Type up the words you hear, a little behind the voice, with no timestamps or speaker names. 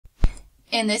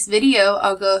In this video,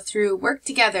 I'll go through Work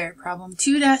Together, Problem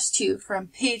 2-2 from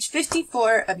page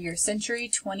 54 of your Century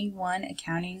 21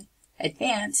 Accounting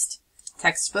Advanced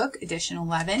textbook, edition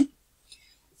 11.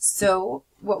 So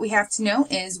what we have to know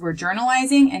is we're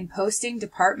journalizing and posting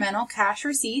departmental cash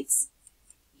receipts,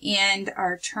 and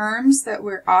our terms that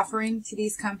we're offering to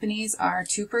these companies are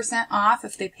 2% off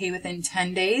if they pay within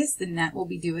 10 days. The net will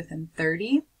be due within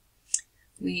 30.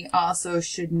 We also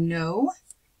should know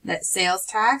that sales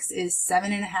tax is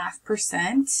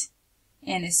 7.5%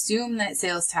 and assume that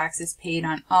sales tax is paid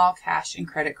on all cash and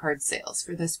credit card sales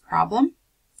for this problem.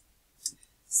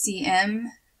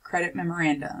 CM, credit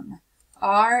memorandum.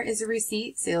 R is a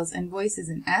receipt, sales invoice is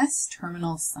an S,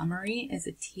 terminal summary is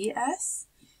a TS.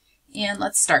 And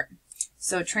let's start.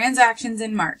 So transactions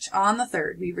in March. On the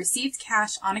 3rd, we received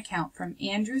cash on account from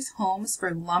Andrews Homes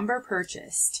for lumber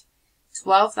purchased.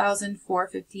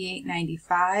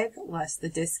 $12,458.95 less the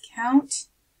discount,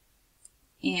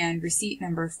 and receipt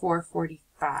number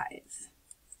 445.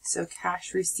 So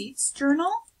cash receipts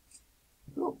journal.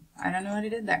 Oh, I don't know what I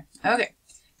did there. Okay.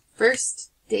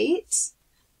 First date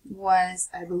was,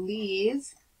 I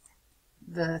believe,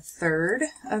 the 3rd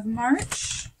of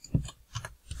March.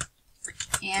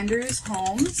 Andrews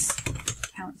Homes,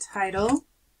 account title.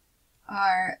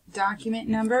 Our document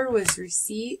number was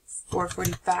receipt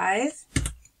 445.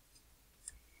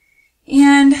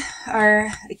 And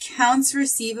our accounts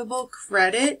receivable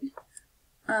credit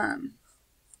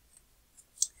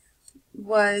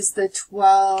was the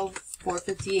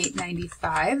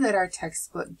 $12,458.95 that our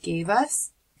textbook gave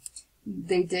us.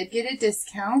 They did get a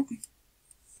discount,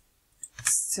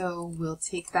 so we'll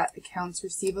take that accounts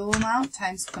receivable amount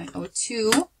times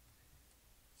 0.02.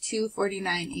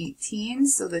 249.18.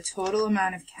 So the total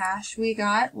amount of cash we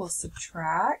got will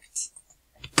subtract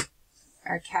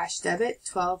our cash debit,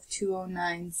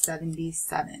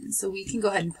 12,209.77. So we can go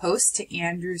ahead and post to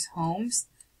Andrews Homes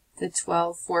the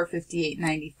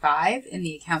 $12,458.95 in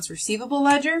the accounts receivable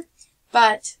ledger,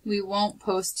 but we won't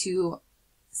post to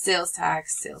sales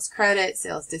tax, sales credit,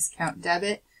 sales discount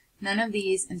debit, none of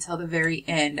these until the very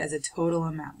end as a total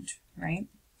amount, right?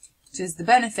 Which is the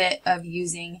benefit of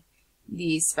using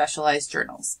these specialized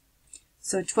journals.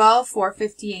 So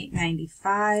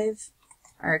 $12,458.95,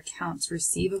 our accounts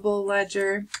receivable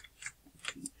ledger,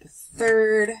 the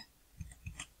 3rd,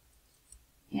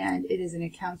 and it is an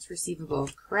accounts receivable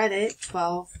credit,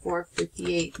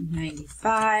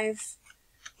 $12,458.95.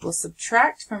 We'll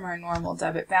subtract from our normal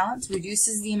debit balance,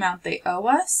 reduces the amount they owe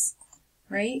us,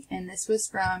 right? And this was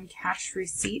from Cash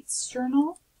Receipts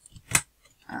Journal,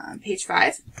 page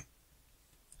 5.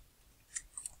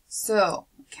 So,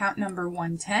 account number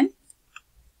 110.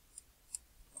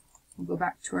 We'll go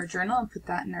back to our journal and put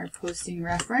that in our posting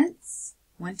reference,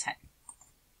 110.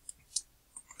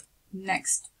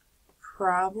 Next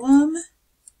problem.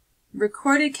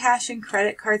 Recorded cash and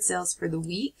credit card sales for the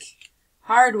week.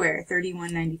 Hardware,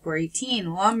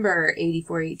 $31.94.18. Lumber,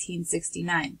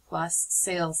 $84.18.69, plus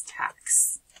sales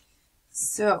tax.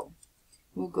 So,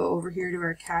 we'll go over here to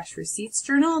our cash receipts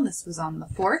journal. This was on the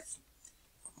 4th.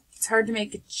 It's hard to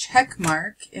make a check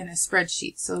mark in a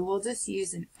spreadsheet, so we'll just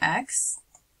use an X,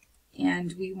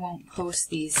 and we won't post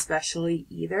these specially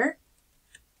either.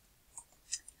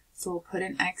 So we'll put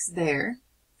an X there.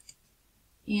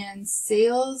 And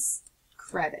sales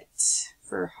credit.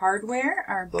 For hardware,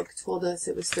 our book told us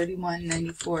it was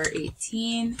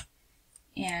 $31.94.18,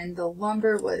 and the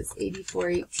lumber was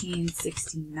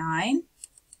 $84.18.69.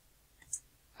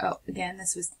 Oh, again,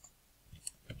 this was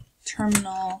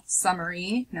terminal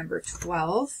summary number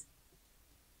 12.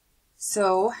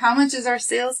 So how much is our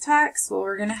sales tax? Well,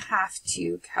 we're going to have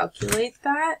to calculate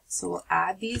that. So we'll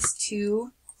add these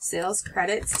two sales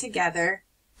credits together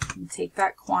and take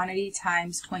that quantity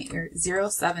times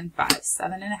 0.075,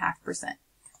 7.5%.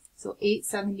 So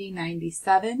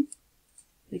 $870.97.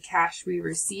 The cash we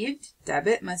received,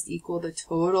 debit, must equal the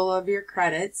total of your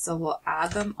credits. So we'll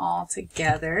add them all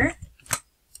together.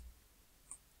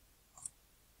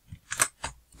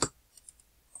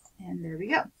 And there we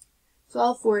go.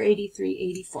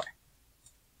 12,483.84.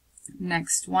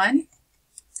 Next one.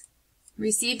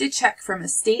 Received a check from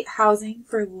Estate Housing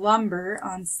for lumber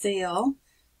on sale,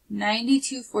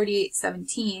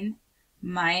 $92.48.17,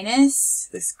 minus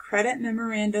this credit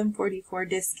memorandum 44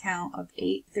 discount of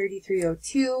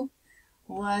 $833.02,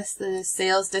 less the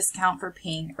sales discount for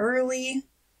paying early,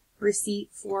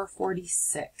 receipt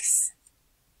 $446.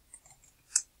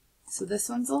 So this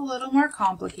one's a little more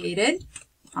complicated.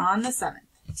 On the 7th,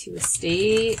 to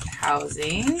Estate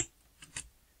Housing,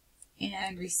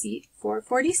 and receipt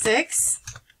 446.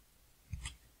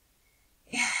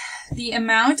 the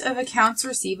amount of accounts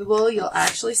receivable, you'll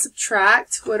actually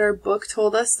subtract what our book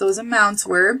told us those amounts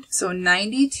were. So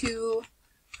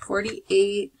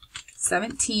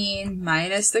 92.48.17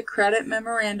 minus the credit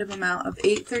memorandum amount of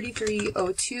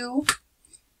 833.02,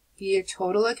 be your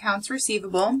total accounts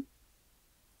receivable.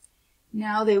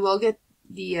 Now they will get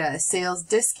the sales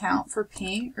discount for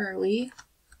paying early.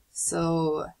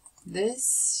 So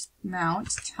this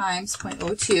amount times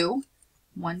 0.02,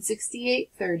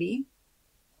 168.30.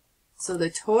 So the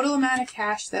total amount of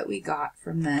cash that we got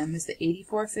from them is the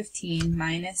 84.15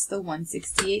 minus the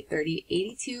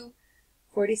 168.30,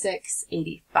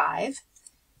 82.46.85.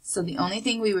 So the only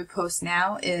thing we would post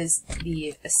now is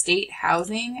the estate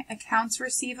housing accounts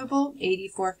receivable,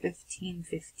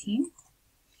 84.15.15.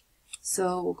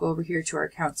 So we'll go over here to our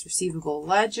accounts receivable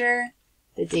ledger.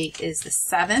 The date is the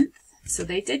 7th. So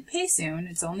they did pay soon.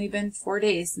 It's only been 4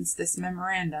 days since this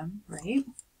memorandum, right?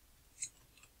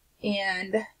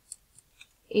 And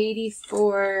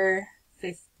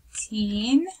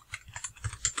 84.15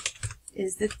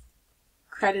 is the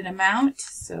credit amount.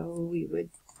 So we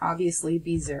would obviously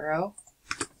be 0.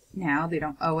 Now they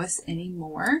don't owe us any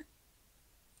more.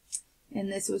 And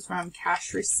this was from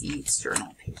Cash Receipts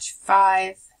Journal, page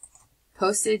 5.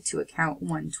 Posted to account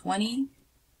 120.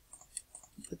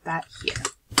 Put that here.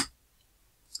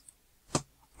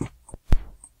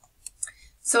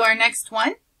 So our next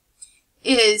one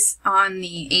is on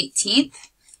the 18th.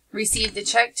 Received a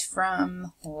check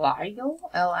from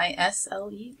Lisle,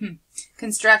 L-I-S-L-E,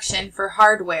 construction for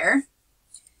hardware.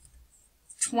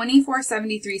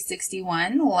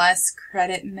 2473.61 less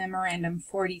credit memorandum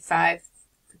 45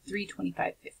 for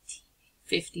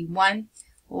 325.51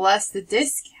 less the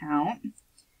discount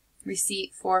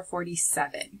receipt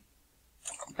 447.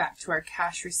 Back to our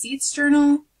cash receipts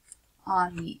journal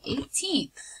on the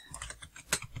 18th.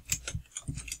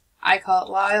 I call it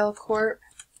Lisle Corp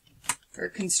or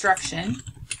construction.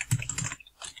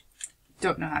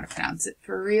 Don't know how to pronounce it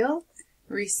for real.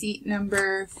 Receipt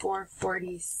number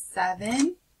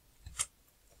 447.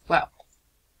 Well,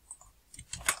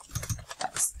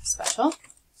 that was special.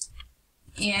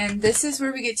 And this is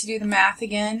where we get to do the math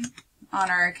again on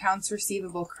our accounts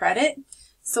receivable credit.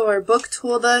 So our book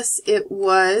told us it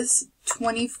was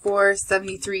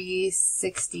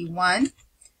 2473.61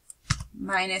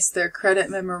 minus their credit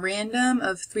memorandum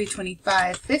of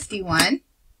 325.51.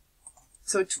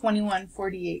 So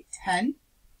 2148.10.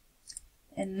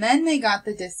 And then they got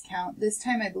the discount. This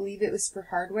time I believe it was for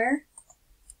hardware.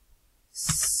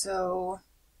 So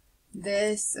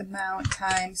this amount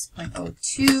times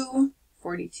 0.02,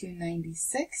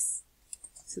 42.96.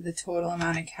 So the total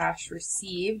amount of cash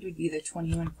received would be the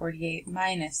 2148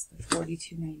 minus the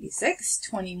 42.96,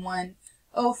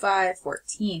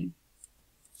 2105.14.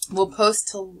 We'll post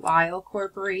to Lisle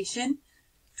Corporation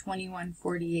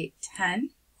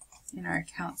 2148.10 in our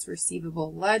accounts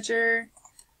receivable ledger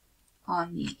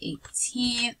on the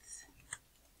 18th.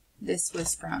 This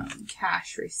was from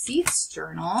Cash Receipts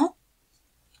Journal,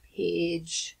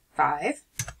 page 5.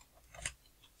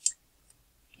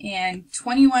 And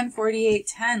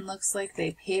 2148.10 looks like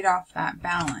they paid off that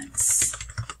balance.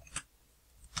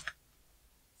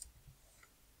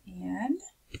 And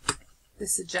the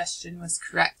suggestion was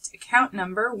correct. Account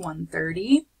number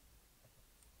 130.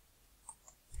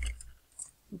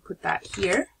 We'll put that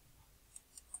here.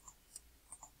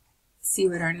 See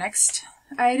what our next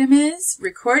item is.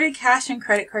 Recorded cash and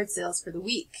credit card sales for the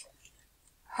week.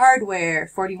 Hardware,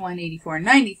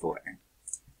 $41.84.94.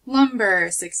 Lumber,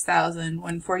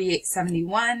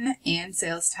 $6,148.71, and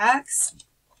sales tax.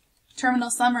 Terminal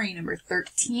summary number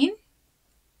 13.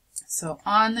 So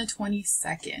on the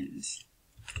 22nd.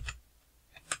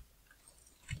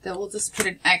 Then we'll just put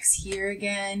an X here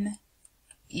again.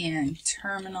 And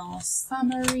terminal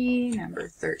summary number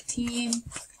 13.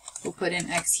 We'll put an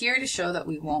X here to show that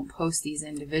we won't post these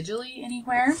individually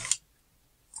anywhere.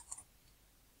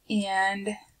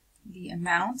 And the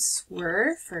amounts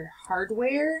were for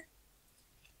hardware,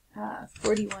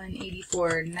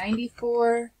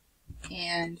 $41.84.94,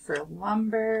 and for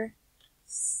lumber,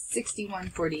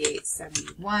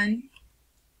 $61.48.71.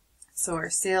 So our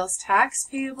sales tax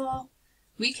payable,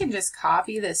 we can just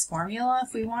copy this formula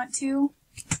if we want to.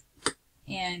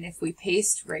 And if we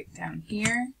paste right down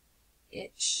here,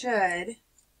 it should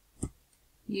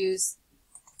use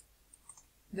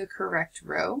the correct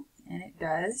row, and it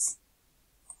does.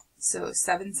 So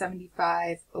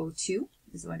 775.02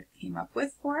 is what it came up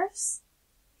with for us.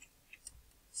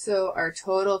 So our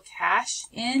total cash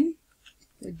in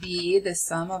would be the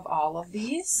sum of all of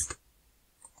these.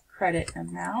 Credit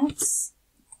amounts,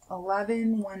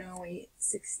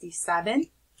 11,108.67.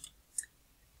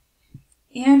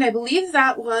 And I believe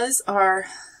that was our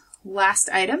last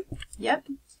item. Yep.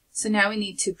 So now we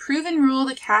need to prove and rule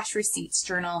the cash receipts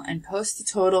journal and post the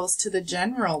totals to the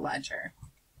general ledger.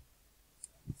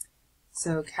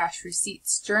 So cash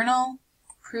receipts journal,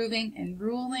 proving and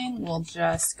ruling, we'll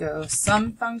just go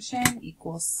sum function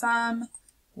equals sum.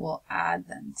 We'll add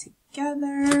them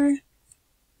together.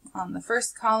 On the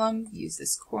first column, use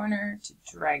this corner to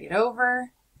drag it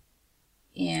over.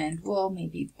 And we'll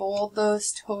maybe bold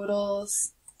those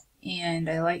totals. And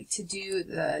I like to do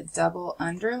the double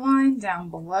underline down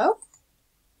below.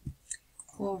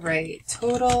 We'll write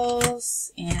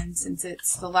totals, and since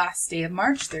it's the last day of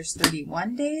March, there's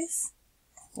 31 days.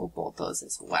 We'll bold those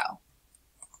as well.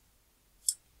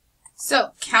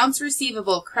 So, accounts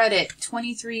receivable credit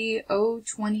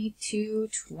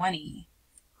 23,022.20.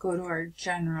 Go to our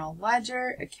general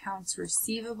ledger, accounts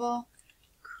receivable,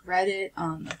 credit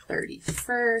on the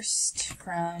 31st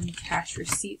from cash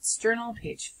receipts journal,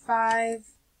 page 5.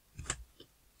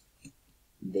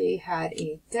 They had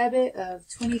a debit of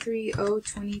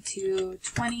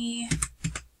 23,022.20.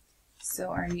 So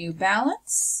our new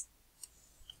balance,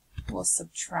 we'll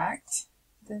subtract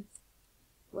the,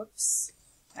 whoops,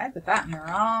 I put that in the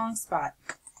wrong spot.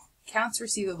 Accounts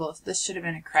receivable, this should have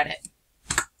been a credit.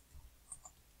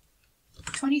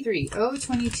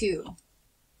 23,022.20.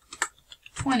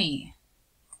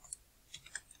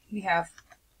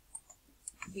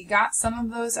 We got some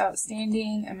of those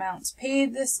outstanding amounts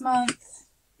paid this month.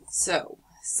 So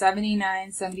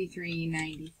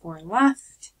 $79.73.94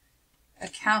 left.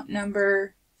 Account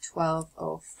number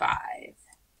 1205.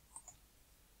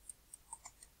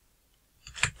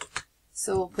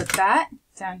 So we'll put that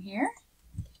down here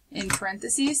in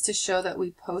parentheses to show that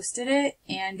we posted it.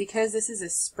 And because this is a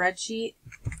spreadsheet,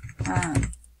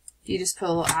 you just put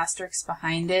a little asterisk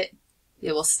behind it.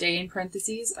 It will stay in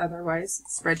parentheses. Otherwise,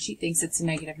 spreadsheet thinks it's a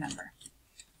negative number.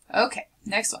 Okay,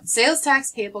 next one. Sales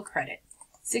tax payable credit,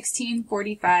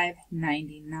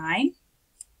 $1645.99.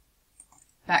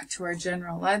 Back to our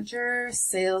general ledger.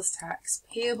 Sales tax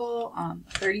payable on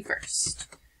the 31st.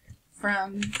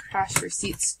 From cash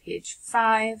receipts, page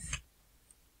 5.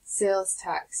 Sales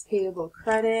tax payable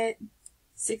credit,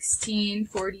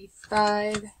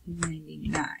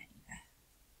 $1645.99.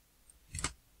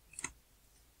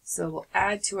 So we'll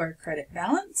add to our credit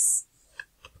balance.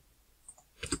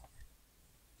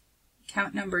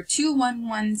 Account number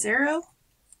 2110.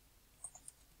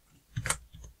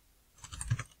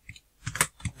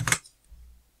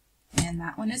 And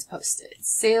that one is posted.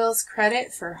 Sales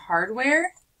credit for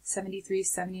hardware,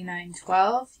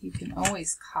 $73.79.12. You can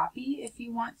always copy if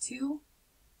you want to.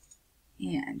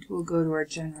 And we'll go to our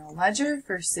general ledger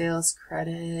for sales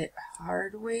credit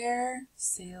hardware,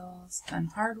 sales on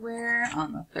hardware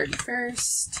on the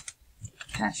 31st,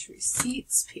 cash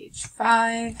receipts, page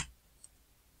 5,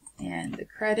 and the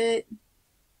credit.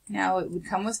 Now it would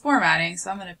come with formatting, so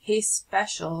I'm going to paste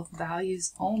special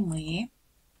values only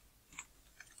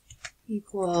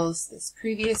equals this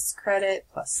previous credit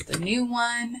plus the new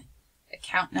one,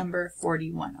 account number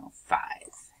 4105.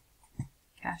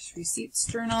 Cash receipts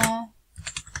journal.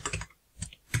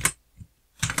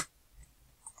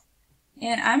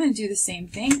 And I'm going to do the same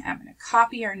thing. I'm going to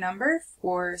copy our number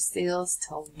for sales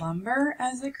to lumber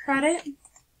as a credit.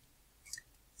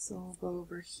 So we'll go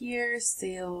over here,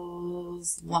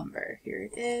 sales lumber. Here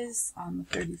it is on the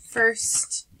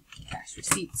 31st, cash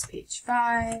receipts, page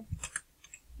 5.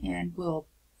 And we'll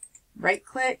right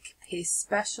click, paste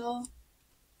special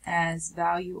as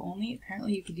value only.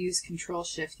 Apparently you could use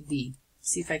Control-Shift-V.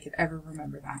 See if I could ever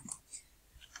remember that.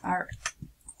 All right.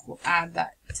 We'll add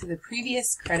that to the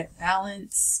previous credit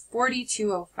balance.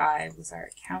 4205 was our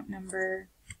account number.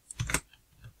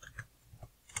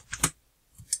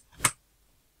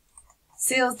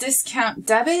 Sales discount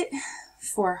debit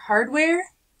for hardware.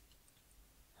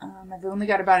 I've only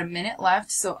got about a minute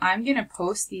left, so I'm going to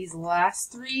post these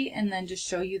last 3 and then just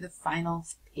show you the final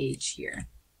page here.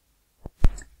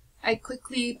 I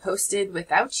quickly posted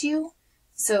without you.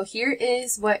 So here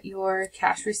is what your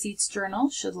cash receipts journal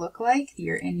should look like,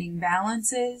 your ending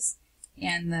balances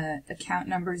and the account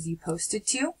numbers you posted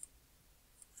to.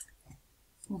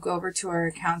 We'll go over to our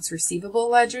accounts receivable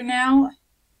ledger now.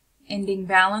 Ending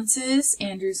balances,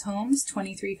 Andrews Homes,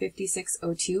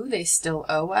 $2356.02. They still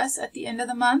owe us at the end of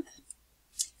the month.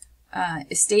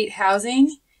 Estate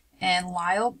Housing and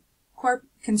Lyle Corp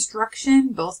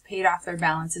Construction both paid off their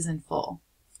balances in full.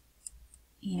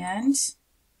 And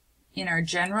in our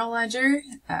general ledger,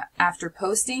 after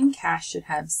posting, cash should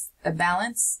have a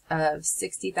balance of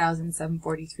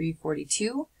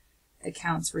 $60,743.42.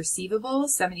 Accounts receivable,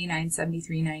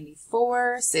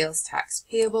 $79.73.94. Sales tax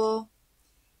payable,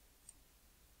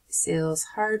 sales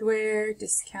hardware,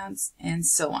 discounts, and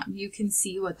so on. You can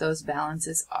see what those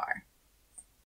balances are.